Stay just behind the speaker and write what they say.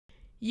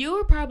You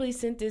were probably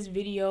sent this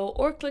video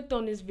or clicked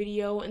on this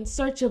video in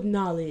search of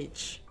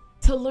knowledge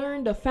to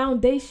learn the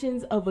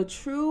foundations of a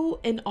true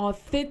and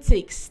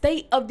authentic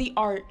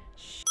state-of-the-art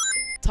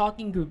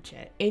talking group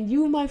chat. And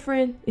you, my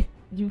friend,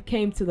 you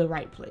came to the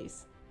right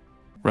place.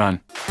 Run.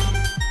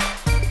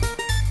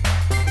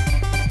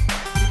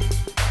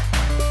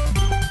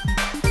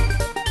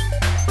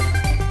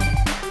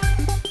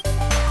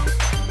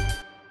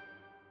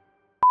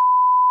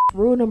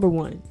 Rule number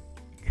 1,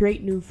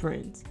 create new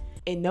friends.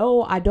 And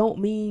no, I don't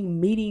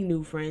mean meeting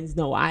new friends.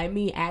 No, I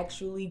mean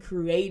actually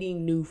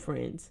creating new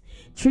friends.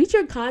 Treat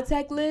your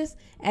contact list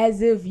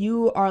as if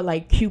you are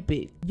like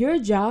Cupid. Your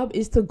job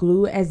is to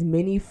glue as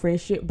many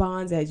friendship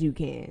bonds as you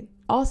can.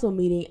 Also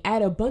meaning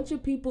add a bunch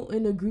of people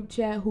in a group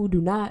chat who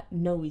do not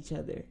know each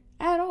other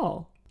at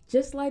all.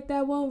 Just like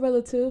that one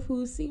relative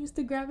who seems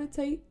to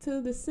gravitate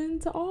to the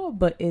send to all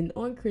button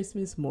on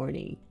Christmas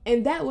morning.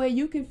 And that way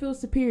you can feel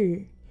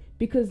superior.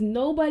 Because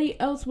nobody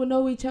else will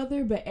know each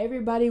other, but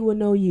everybody will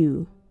know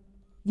you.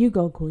 You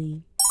go,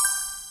 queen.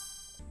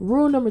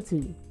 Rule number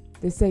 2,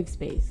 the safe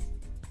space.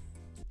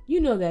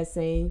 You know that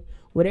saying,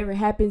 whatever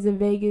happens in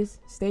Vegas,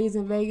 stays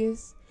in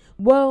Vegas.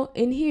 Well,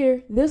 in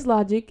here, this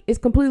logic is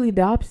completely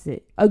the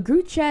opposite. A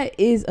group chat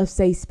is a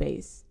safe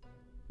space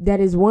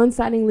that is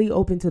one-sidedly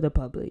open to the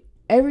public.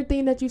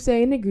 Everything that you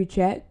say in the group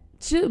chat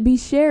should be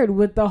shared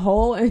with the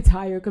whole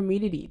entire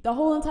community, the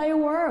whole entire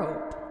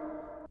world.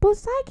 But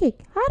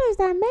Psychic, how does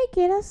that make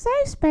it a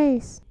safe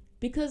space?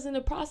 Because in the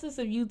process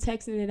of you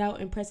texting it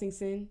out and pressing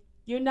send,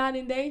 you're not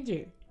in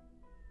danger.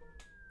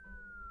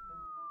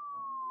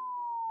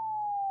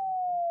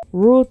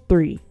 Rule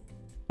 3,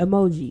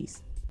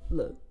 emojis.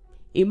 Look,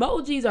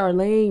 emojis are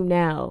lame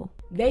now.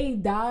 They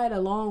died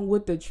along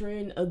with the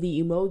trend of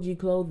the emoji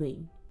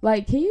clothing.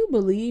 Like, can you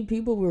believe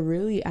people were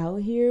really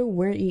out here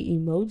wearing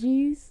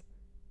emojis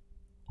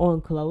on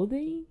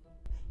clothing?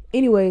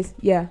 Anyways,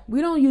 yeah,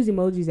 we don't use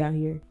emojis out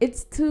here.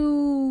 It's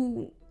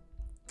too...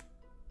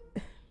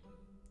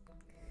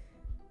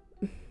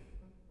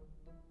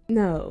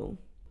 No.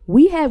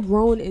 We have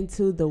grown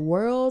into the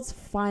world's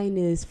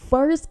finest,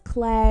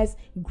 first-class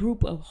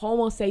group of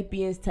Homo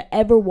sapiens to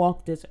ever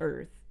walk this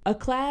earth. A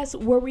class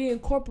where we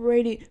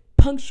incorporated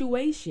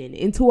punctuation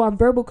into our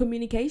verbal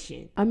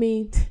communication. I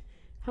mean,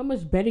 how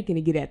much better can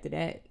it get after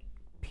that?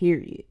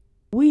 Period.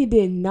 We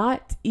did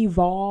not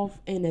evolve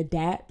and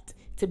adapt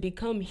to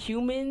become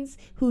humans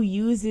who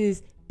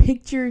uses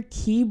picture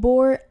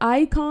keyboard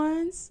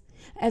icons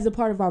as a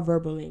part of our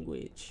verbal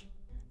language.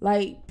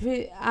 Like,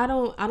 I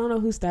don't know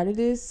who started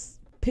this.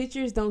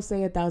 Pictures don't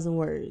say 1,000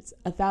 words.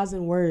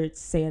 1,000 words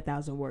say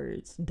 1,000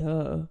 words.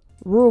 Duh.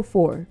 Rule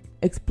 4,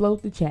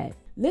 explode the chat.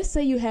 Let's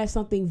say you have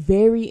something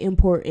very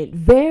important,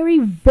 very,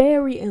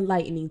 very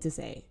enlightening to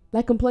say.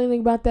 Like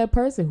complaining about that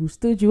person who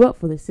stood you up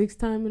for the 6th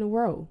time in a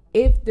row.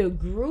 If the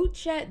group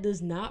chat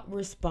does not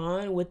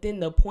respond within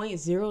the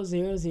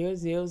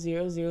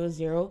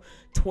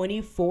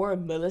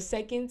 0.000000024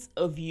 milliseconds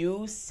of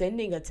you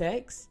sending a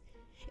text,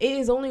 it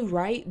is only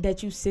right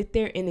that you sit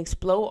there and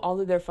explode all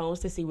of their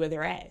phones to see where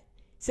they're at.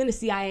 Send a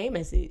CIA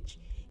message.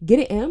 Get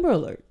an Amber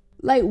Alert.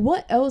 Like,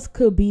 what else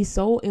could be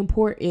so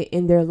important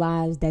in their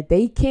lives that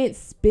they can't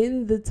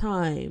spend the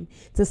time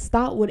to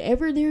stop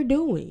whatever they're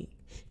doing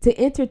to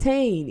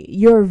entertain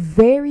your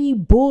very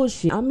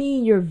bullshit? I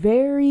mean, your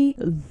very,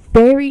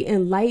 very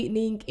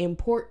enlightening,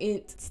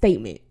 important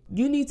statement.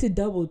 You need to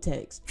double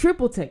text,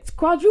 triple text,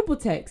 quadruple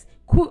text.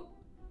 What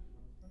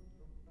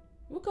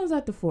comes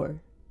after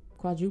 4?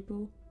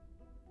 Quadruple?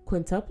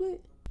 Quintuplet?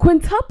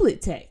 Quintuplet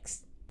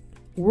text.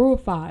 Rule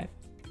 5.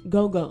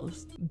 Go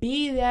ghost.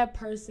 Be that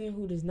person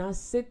who does not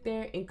sit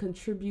there and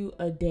contribute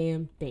a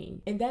damn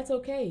thing. And that's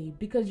okay,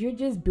 because you're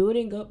just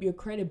building up your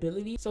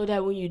credibility so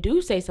that when you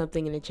do say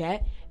something in the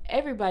chat,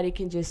 everybody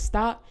can just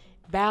stop,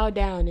 bow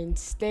down, and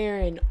stare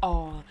in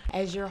awe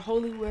as your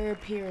holy wear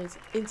appearance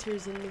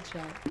enters in the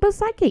chat. But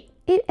Psychic,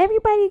 if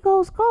everybody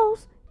goes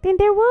ghost, then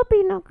there will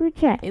be no group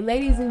chat. And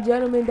ladies and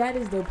gentlemen, that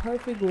is the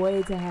perfect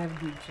way to have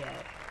group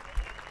chat.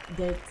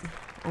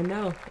 I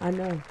know.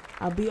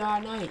 I'll be all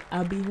night.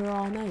 I'll be here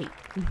all night.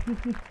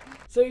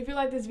 So if you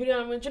like this video,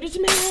 I'm going to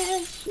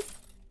smash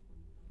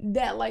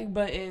that like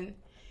button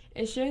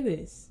and share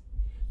this.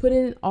 Put it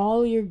in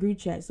all your group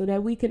chats so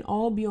that we can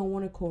all be on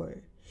one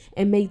accord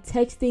and make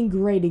texting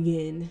great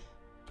again.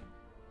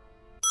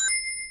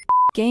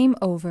 Game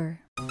over.